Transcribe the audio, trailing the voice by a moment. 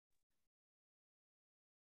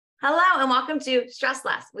Hello and welcome to Stress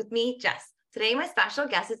Less with me, Jess. Today, my special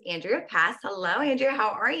guest is Andrea Pass. Hello, Andrea. How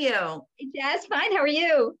are you? Hey, Jess, fine. How are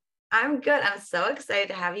you? I'm good. I'm so excited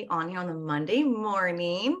to have you on here on the Monday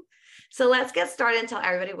morning. So let's get started and tell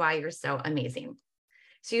everybody why you're so amazing.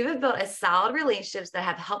 So you've built a solid relationships that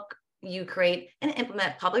have helped you create and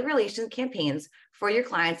implement public relations campaigns for your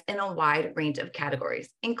clients in a wide range of categories,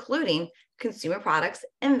 including consumer products,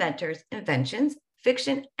 inventors, inventions,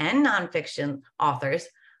 fiction and nonfiction authors,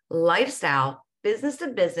 lifestyle, business to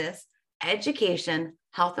business, education,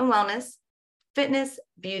 health and wellness, fitness,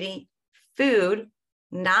 beauty, food,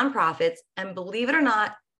 nonprofits, and believe it or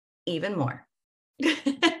not, even more. How'd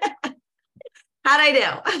I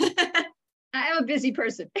do? I'm a busy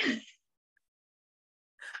person.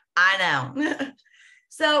 I know.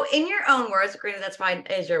 So in your own words, granted that's fine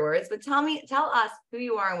as your words, but tell us who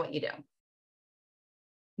you are and what you do.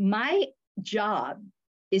 My job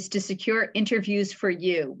is to secure interviews for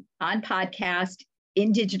you on podcast,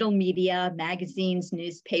 in digital media, magazines,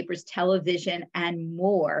 newspapers, television, and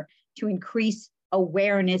more to increase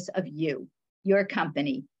awareness of you, your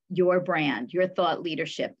company, your brand, your thought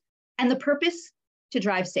leadership, and the purpose to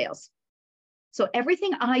drive sales. So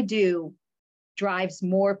everything I do drives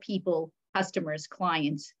more people, customers,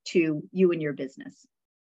 clients to you and your business.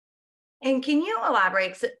 And can you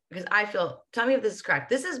elaborate? Because tell me if this is correct.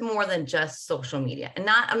 This is more than just social media. And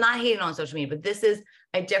I'm not hating on social media, but this is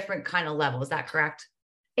a different kind of level. Is that correct?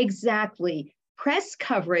 Exactly. Press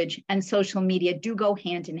coverage and social media do go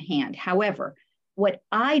hand in hand. However, what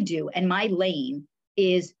I do and my lane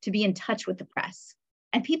is to be in touch with the press.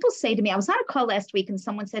 And people say to me, I was on a call last week and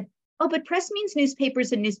someone said, oh, but press means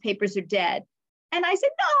newspapers and newspapers are dead. And I said,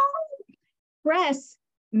 no, press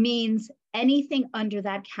means anything under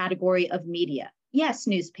that category of media. Yes,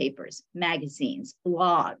 newspapers, magazines,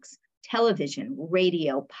 blogs, television,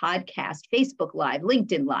 radio, podcast, Facebook Live,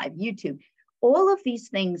 LinkedIn Live, YouTube, all of these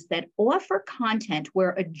things that offer content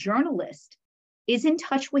where a journalist is in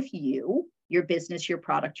touch with you, your business, your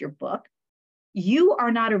product, your book. You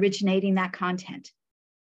are not originating that content.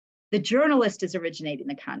 The journalist is originating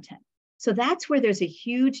the content. So that's where there's a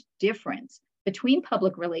huge difference between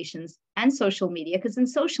public relations and social media, because in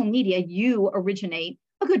social media, you originate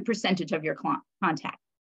a good percentage of your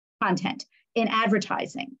content. In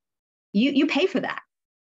advertising, you pay for that.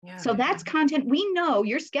 Yeah. So that's content. We know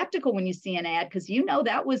you're skeptical when you see an ad because you know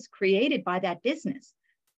that was created by that business.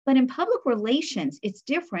 But in public relations, it's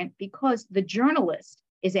different because the journalist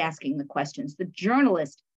is asking the questions. The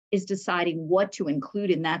journalist is deciding what to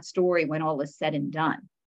include in that story when all is said and done.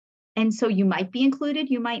 And so you might be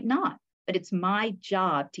included, you might not, but it's my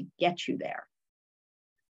job to get you there.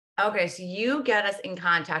 Okay, so you get us in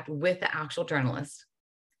contact with the actual journalist.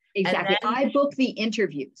 Exactly. I book the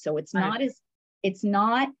interview. So it's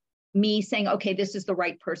not me saying, okay, this is the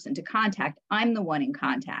right person to contact. I'm the one in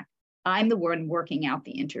contact. I'm the one working out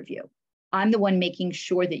the interview. I'm the one making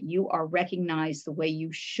sure that you are recognized the way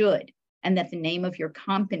you should and that the name of your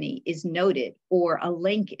company is noted or a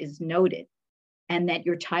link is noted and that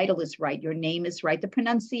your title is right, your name is right, the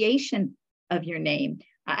pronunciation of your name.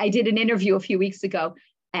 I did an interview a few weeks ago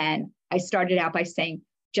and I started out by saying,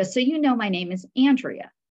 just so you know, my name is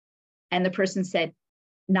Andrea. And the person said,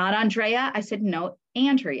 not Andrea. I said, no,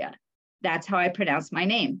 Andrea. That's how I pronounce my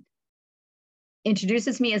name.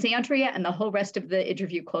 Introduces me as Andrea, and the whole rest of the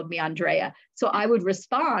interview called me Andrea. So I would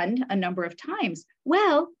respond a number of times.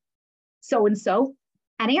 Well, so-and-so,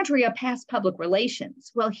 and Andrea Pass Public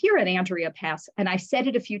Relations. Well, here at Andrea Pass, and I said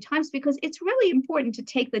it a few times because it's really important to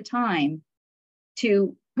take the time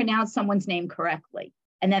to pronounce someone's name correctly.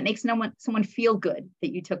 And that makes someone feel good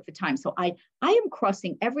that you took the time. So I am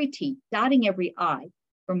crossing every T, dotting every I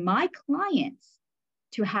for my clients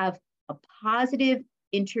to have a positive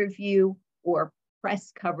interview or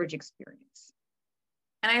press coverage experience.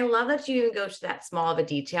 And I love that you go to that small of a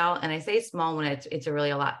detail. And I say small when it's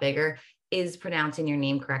really a lot bigger, is pronouncing your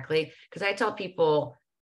name correctly. Because I tell people,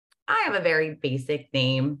 I have a very basic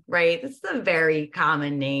name, right? This is a very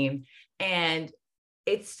common name. And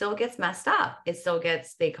it still gets messed up.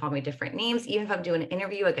 They call me different names. Even if I'm doing an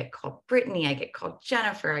interview, I get called Brittany, I get called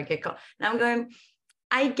Jennifer, and I'm going,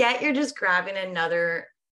 I get you're just grabbing another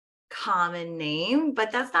common name,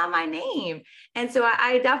 but that's not my name. And so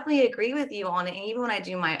I definitely agree with you on it. And even when I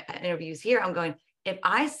do my interviews here, I'm going, if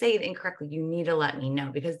I say it incorrectly, you need to let me know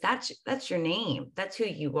because that's your name. That's who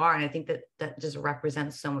you are. And I think that just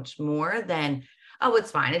represents so much more than, oh,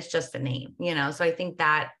 it's fine. It's just a name, So I think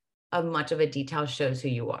that much of a detail shows who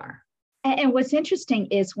you are. And what's interesting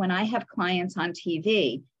is when I have clients on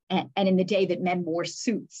TV and in the day that men wore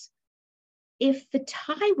suits, if the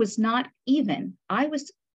tie was not even, I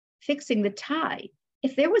was fixing the tie.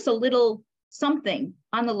 if there was a little something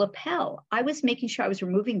on the lapel, I was making sure I was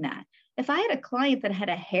removing that. If I had a client that had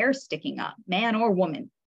a hair sticking up, man or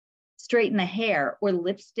woman, straighten the hair, or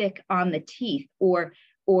lipstick on the teeth, or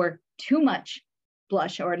too much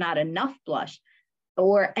blush or not enough blush,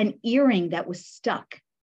 or an earring that was stuck.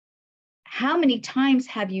 How many times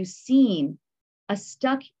have you seen a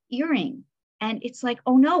stuck earring? And it's like,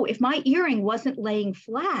 oh no, if my earring wasn't laying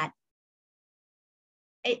flat,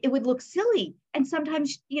 it would look silly. And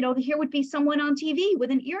sometimes, here would be someone on TV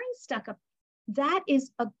with an earring stuck up. That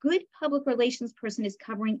is a good public relations person is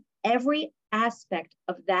covering every aspect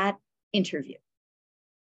of that interview.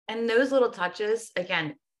 And those little touches,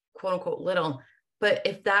 again, quote unquote, little, but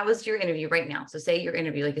if that was your interview right now, so say your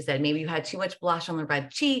interview, like I said, maybe you had too much blush on the right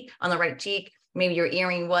cheek, maybe your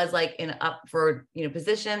earring was like in up for,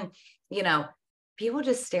 position, people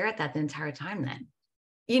just stare at that the entire time then.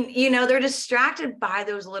 They're distracted by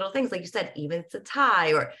those little things. Like you said, even it's a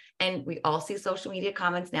tie and we all see social media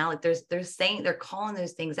comments now, like they're calling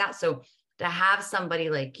those things out. So to have somebody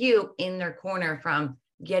like you in their corner, from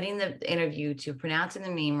getting the interview to pronouncing the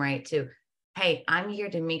name right to, hey, I'm here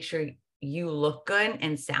to make sure you look good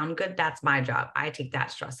and sound good. That's my job. I take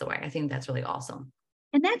that stress away. I think that's really awesome.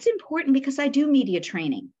 And that's important because I do media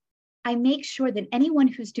training. I make sure that anyone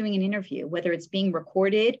who's doing an interview, whether it's being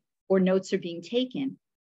recorded or notes are being taken,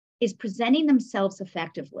 is presenting themselves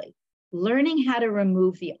effectively, learning how to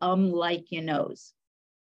remove the like, knows.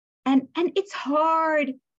 And it's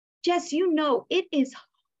hard. Jess, it is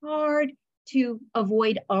hard to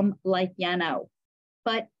avoid like, know.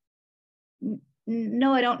 But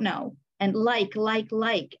no, I don't know. And like.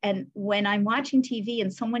 And when I'm watching TV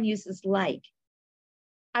and someone uses like,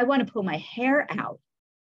 I want to pull my hair out.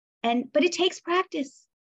 But it takes practice.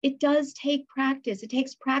 It does take practice. It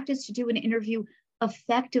takes practice to do an interview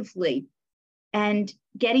effectively and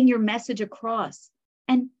getting your message across.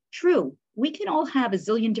 And true, we can all have a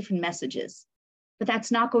zillion different messages, but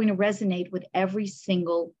that's not going to resonate with every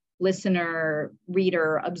single listener,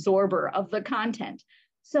 reader, absorber of the content.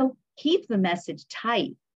 So keep the message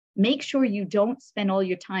tight. Make sure you don't spend all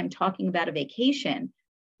your time talking about a vacation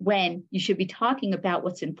when you should be talking about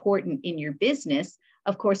what's important in your business.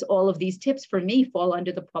 Of course, all of these tips for me fall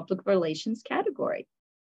under the public relations category.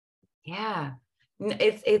 Yeah.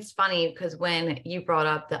 It's funny because when you brought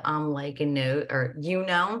up the like and note or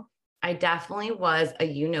I definitely was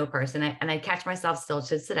a person, and I catch myself still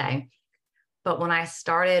to today. But when I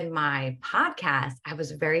started my podcast, I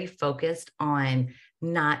was very focused on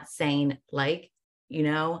not saying like,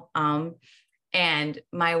 and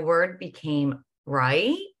my word became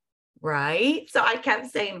right. So I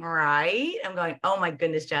kept saying right. I'm going, oh my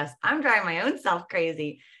goodness, Jess, I'm driving my own self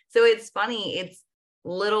crazy. So it's funny. It's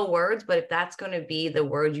little words, but if that's going to be the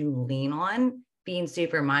word you lean on, being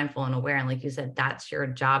super mindful and aware. And like you said, that's your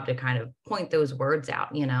job to kind of point those words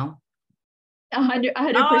out, 100%. Oh, and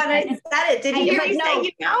I said it. Did you hear me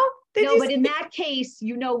say, No, but in that case,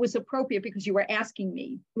 was appropriate because you were asking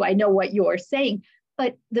me, do I know what you're saying?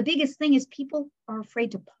 But the biggest thing is people are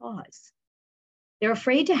afraid to pause. They're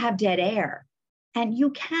afraid to have dead air. And you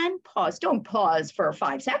can pause. Don't pause for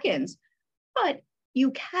 5 seconds, but you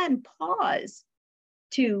can pause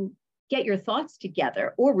to get your thoughts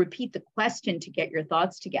together or repeat the question to get your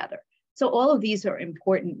thoughts together. So all of these are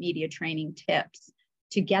important media training tips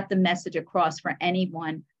to get the message across for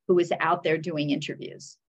anyone who is out there doing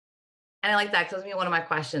interviews. And I like that because that's one of my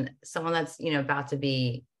questions. Someone that's, about to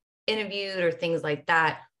be interviewed or things like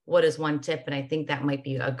that, what is one tip? And I think that might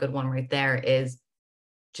be a good one right there, is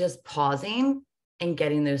just pausing and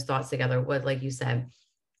getting those thoughts together. What, like you said,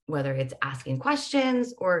 whether it's asking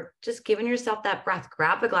questions or just giving yourself that breath,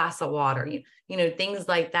 grab a glass of water, things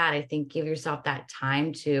like that. I think give yourself that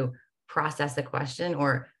time to process a question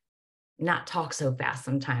or not talk so fast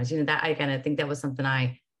sometimes. That again, I think that was something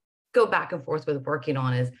I go back and forth with working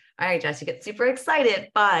on is, all right, Jess, you get super excited,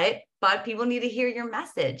 but people need to hear your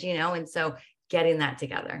message, and so getting that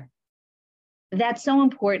together. That's so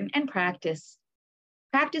important. And practice.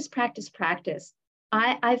 I've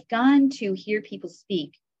gone to hear people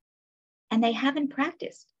speak and they haven't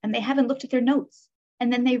practiced and they haven't looked at their notes.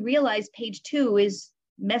 And then they realize page 2 is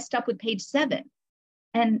messed up with page 7.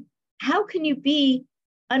 And how can you be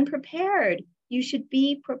unprepared? You should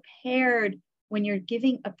be prepared when you're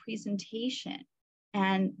giving a presentation.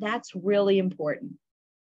 And that's really important.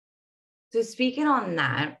 So speaking on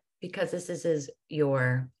that, because this is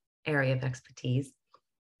your area of expertise,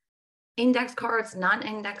 index cards,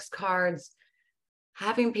 non-index cards,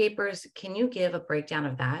 having papers, can you give a breakdown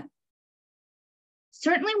of that?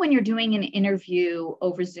 Certainly when you're doing an interview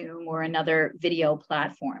over Zoom or another video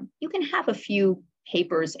platform, you can have a few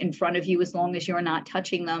papers in front of you as long as you're not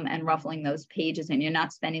touching them and ruffling those pages and you're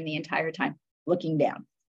not spending the entire time looking down.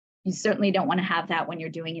 You certainly don't want to have that when you're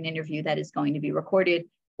doing an interview that is going to be recorded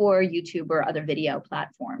for YouTube or other video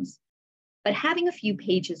platforms. But having a few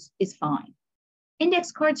pages is fine.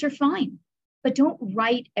 Index cards are fine, but don't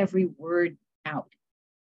write every word out.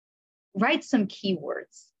 Write some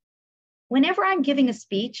keywords. Whenever I'm giving a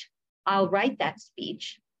speech, I'll write that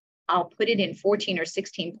speech. I'll put it in 14 or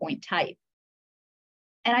 16 point type.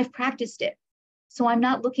 And I've practiced it. So I'm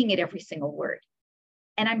not looking at every single word.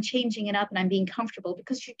 And I'm changing it up and I'm being comfortable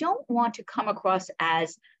because you don't want to come across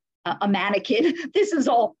as a mannequin. This is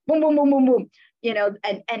all boom, boom, boom, boom, boom,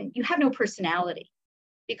 and you have no personality.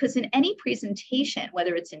 Because in any presentation,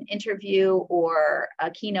 whether it's an interview or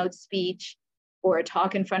a keynote speech or a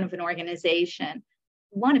talk in front of an organization,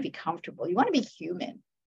 you want to be comfortable. You want to be human.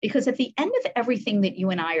 Because at the end of everything that you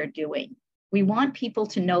and I are doing, we want people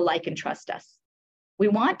to know, like, and trust us. We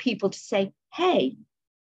want people to say, hey,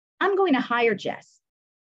 I'm going to hire Jess.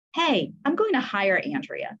 Hey, I'm going to hire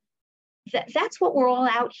Andrea. That's what we're all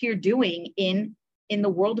out here doing in the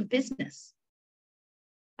world of business.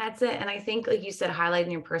 That's it. And I think, like you said,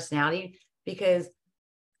 highlighting your personality, because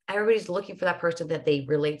everybody's looking for that person that they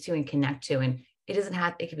relate to and connect to. And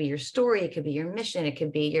it could be your story, it could be your mission, it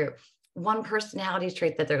could be your one personality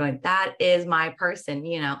trait that they're going, that is my person,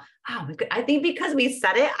 Oh my God. I think because we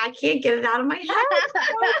said it, I can't get it out of my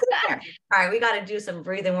head. All right, we got to do some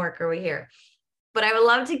breathing work over here. But I would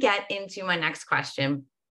love to get into my next question,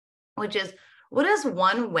 which is, what is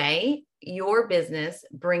one way your business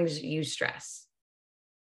brings you stress?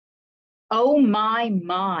 Oh my.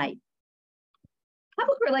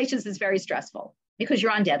 Public relations is very stressful because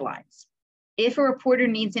you're on deadlines. If a reporter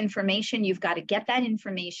needs information, you've got to get that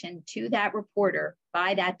information to that reporter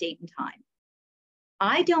by that date and time.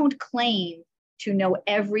 I don't claim to know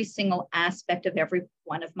every single aspect of every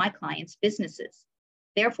one of my clients' businesses.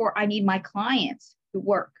 Therefore, I need my clients to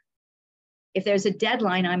work. If there's a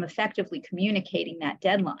deadline, I'm effectively communicating that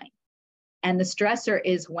deadline. And the stressor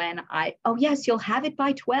is when oh yes, you'll have it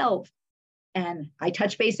by 12. And I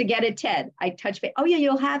touch base again at 10. I touch base, oh yeah,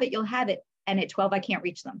 you'll have it. And at 12, I can't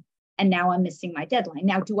reach them. And now I'm missing my deadline.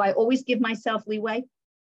 Now, do I always give myself leeway?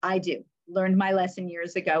 I do. Learned my lesson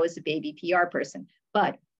years ago as a baby PR person.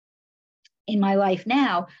 But in my life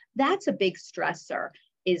now, that's a big stressor,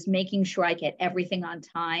 is making sure I get everything on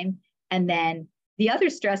time. And then the other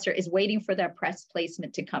stressor is waiting for that press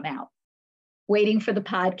placement to come out, waiting for the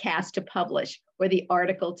podcast to publish or the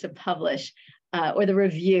article to publish or the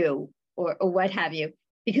review or what have you,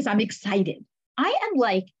 because I'm excited. I am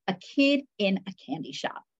like a kid in a candy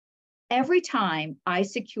shop. Every time I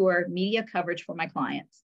secure media coverage for my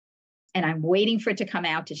clients and I'm waiting for it to come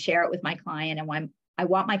out to share it with my client, and when I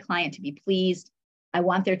want my client to be pleased, I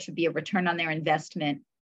want there to be a return on their investment.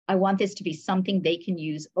 I want this to be something they can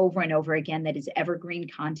use over and over again that is evergreen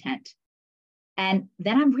content. And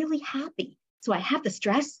then I'm really happy. So I have the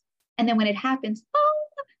stress. And then when it happens,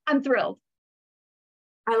 I'm thrilled.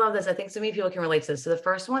 I love this. I think so many people can relate to this. So the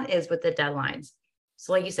first one is with the deadlines.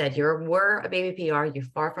 So like you said, we're a baby PR, you're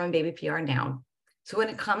far from a baby PR now. So when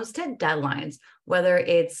it comes to deadlines, whether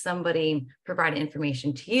it's somebody providing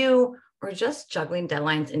information to you or just juggling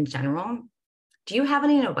deadlines in general, do you have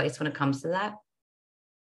any advice when it comes to that?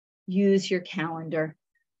 Use your calendar.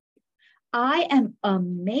 I am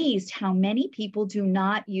amazed how many people do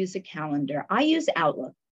not use a calendar. I use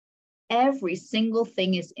Outlook. Every single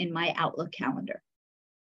thing is in my Outlook calendar.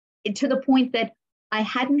 To the point that I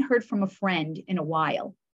hadn't heard from a friend in a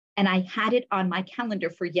while, and I had it on my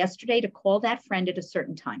calendar for yesterday to call that friend at a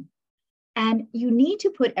certain time. And you need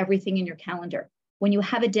to put everything in your calendar. When you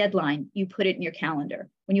have a deadline, you put it in your calendar.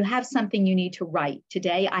 When you have something you need to write,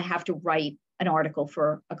 today I have to write an article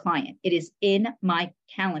for a client. It is in my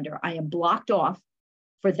calendar. I am blocked off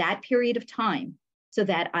for that period of time so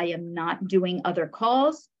that I am not doing other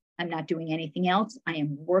calls. I'm not doing anything else. I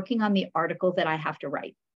am working on the article that I have to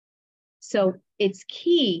write. So it's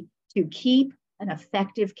key to keep an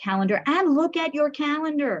effective calendar and look at your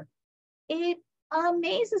calendar. It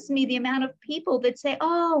amazes me the amount of people that say,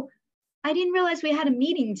 oh, I didn't realize we had a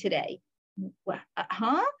meeting today.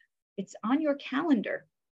 It's on your calendar.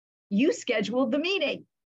 You scheduled the meeting.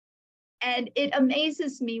 And it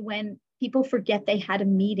amazes me when people forget they had a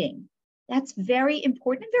meeting. That's very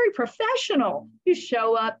important and very professional. You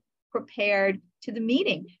show up prepared to the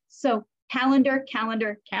meeting. So calendar.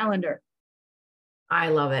 I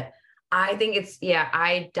love it. I think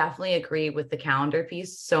I definitely agree with the calendar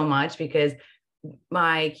piece so much, because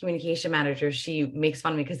my communication manager, she makes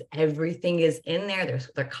fun of me because everything is in there.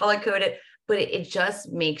 They're color coded, but it just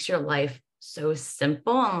makes your life so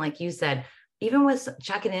simple. And like you said, even with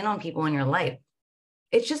checking in on people in your life,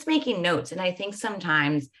 it's just making notes. And I think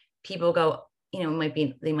sometimes people go,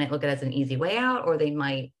 they might look at it as an easy way out, or they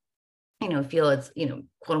might, feel it's,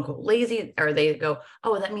 quote unquote lazy, or they go,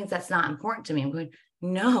 oh, that means that's not important to me. I'm going,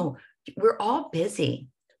 no, we're all busy.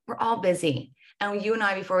 We're all busy. And you and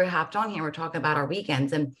I, before we hopped on here, we're talking about our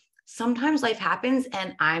weekends, and sometimes life happens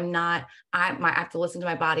and I have to listen to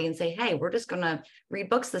my body and say, hey, we're just going to read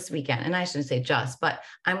books this weekend. And I shouldn't say just, but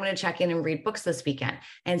I'm going to check in and read books this weekend.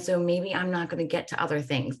 And so maybe I'm not going to get to other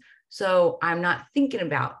things. So I'm not thinking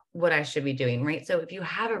about what I should be doing, right? So if you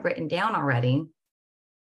have it written down already,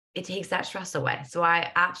 it takes that stress away. So I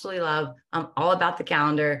absolutely love, I'm all about the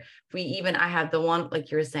calendar. I have the one, like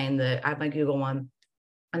you were saying, I have my Google one,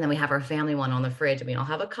 and then we have our family one on the fridge. I'll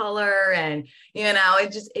have a color, and,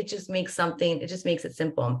 it just makes it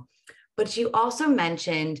simple. But you also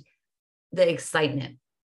mentioned the excitement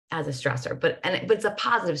as a stressor, but it's a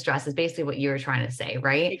positive stress is basically what you were trying to say,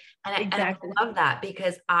 right? Exactly. And I love that,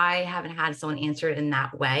 because I haven't had someone answer it in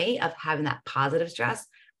that way of having that positive stress,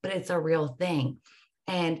 but it's a real thing.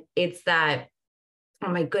 And it's that, oh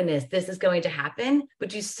my goodness, this is going to happen,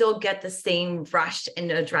 but you still get the same rush and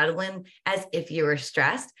adrenaline as if you were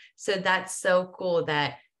stressed. So that's so cool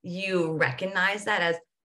that you recognize that as,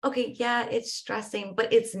 okay, yeah, it's stressing,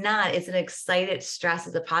 but it's not. It's an excited stress.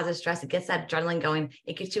 It's a positive stress. It gets that adrenaline going.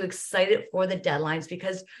 It gets you excited for the deadlines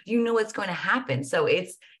because you know what's going to happen. So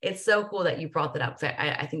it's so cool that you brought that up. So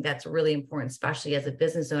I think that's really important, especially as a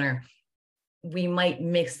business owner. We might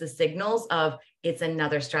mix the signals of it's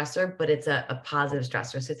another stressor, but it's a positive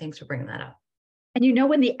stressor. So thanks for bringing that up. And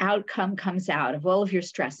when the outcome comes out of all of your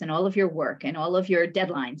stress and all of your work and all of your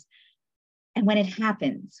deadlines, and when it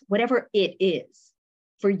happens, whatever it is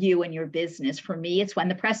for you and your business, for me, it's when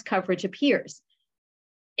the press coverage appears.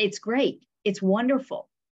 It's great. It's wonderful.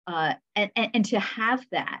 And to have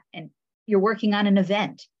that, and you're working on an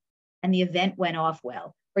event and the event went off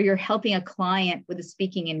well, or you're helping a client with a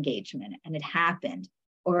speaking engagement and it happened,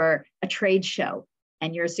 or a trade show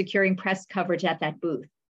and you're securing press coverage at that booth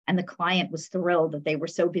and the client was thrilled that they were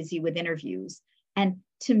so busy with interviews. And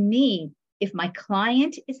to me, if my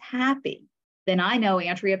client is happy, then I know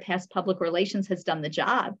Andrea Past Public Relations has done the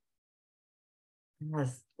job.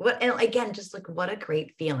 Yes. And again, just like what a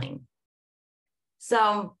great feeling.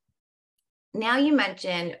 So now you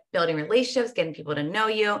mentioned building relationships, getting people to know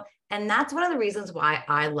you. And that's one of the reasons why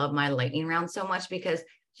I love my lightning round so much, because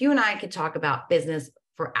you and I could talk about business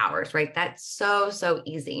for hours, right? That's so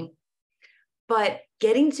easy. But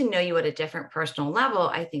getting to know you at a different personal level,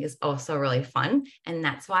 I think, is also really fun. And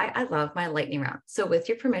that's why I love my lightning round. So with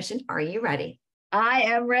your permission, are you ready? I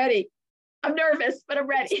am ready. I'm nervous, but I'm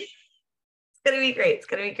ready. It's going to be great. It's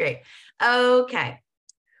going to be great. Okay.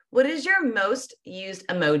 What is your most used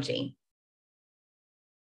emoji?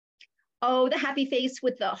 Oh, the happy face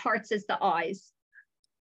with the hearts as the eyes.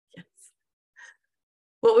 Yes.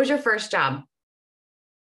 What was your first job?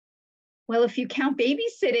 Well, if you count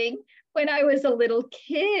babysitting, when I was a little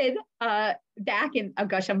kid, back in, oh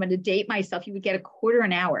gosh, I'm going to date myself, you would get $0.25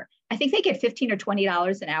 an hour. I think they get $15 or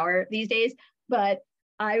 $20 an hour these days, but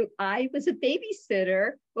I was a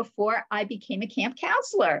babysitter before I became a camp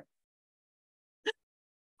counselor.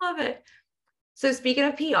 Love it. So speaking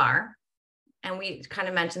of PR, and we kind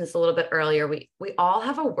of mentioned this a little bit earlier, we all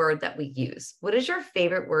have a word that we use. What is your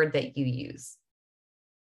favorite word that you use?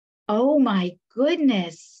 Oh my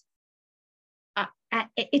goodness.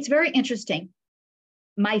 It's very interesting.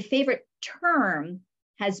 My favorite term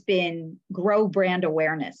has been grow brand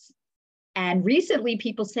awareness. And recently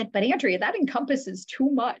people said, but Andrea, that encompasses too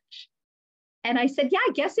much. And I said, yeah,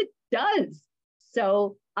 I guess it does.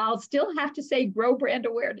 So I'll still have to say grow brand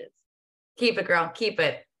awareness. Keep it, girl. Keep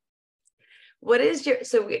it.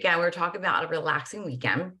 So again, we're talking about a relaxing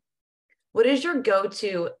weekend. What is your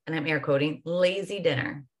go-to, and I'm air quoting, lazy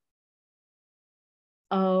dinner?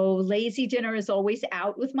 Oh, lazy dinner is always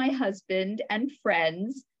out with my husband and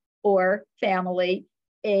friends or family.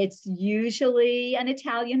 It's usually an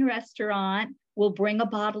Italian restaurant. We'll bring a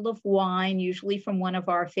bottle of wine, usually from one of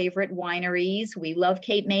our favorite wineries. We love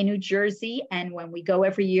Cape May, New Jersey. And when we go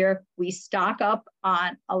every year, we stock up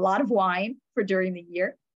on a lot of wine for during the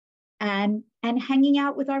year and hanging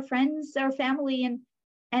out with our friends, our family,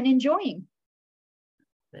 and enjoying.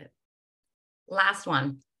 Last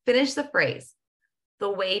one. Finish the phrase. The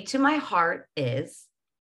way to my heart is.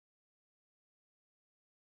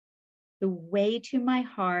 The way to my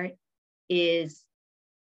heart is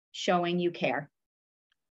showing you care.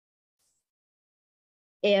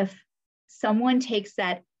 If someone takes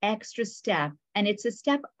that extra step, and it's a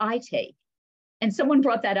step I take, and someone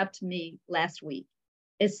brought that up to me last week,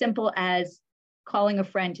 as simple as calling a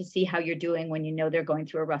friend to see how you're doing when you know they're going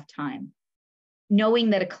through a rough time. Knowing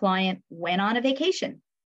that a client went on a vacation.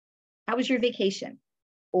 How was your vacation?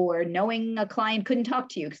 Or knowing a client couldn't talk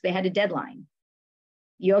to you because they had a deadline.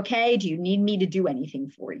 You okay? Do you need me to do anything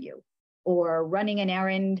for you? Or running an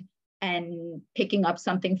errand and picking up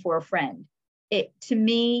something for a friend. To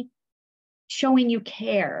me, showing you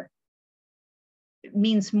care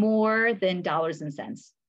means more than dollars and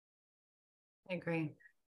cents. I agree.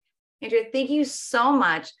 Andrea, thank you so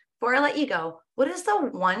much. Before I let you go, what is the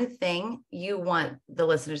one thing you want the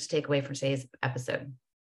listeners to take away from today's episode?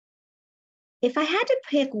 If I had to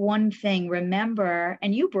pick one thing, remember,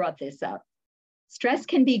 and you brought this up, stress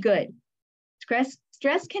can be good.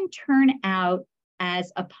 Stress can turn out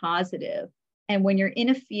as a positive. And when you're in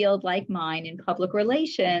a field like mine in public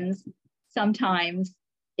relations, sometimes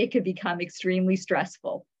it could become extremely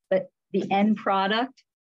stressful. But the end product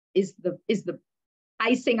is the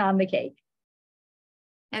icing on the cake.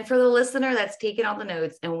 And for the listener that's taken all the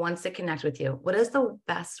notes and wants to connect with you, what is the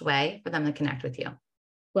best way for them to connect with you?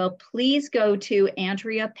 Well, please go to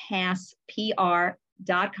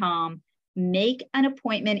AndreaPassPR.com, make an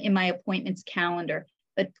appointment in my appointments calendar,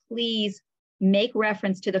 but please make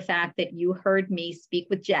reference to the fact that you heard me speak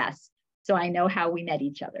with Jess, so I know how we met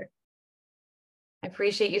each other. I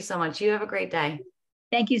appreciate you so much. You have a great day.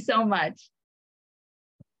 Thank you so much.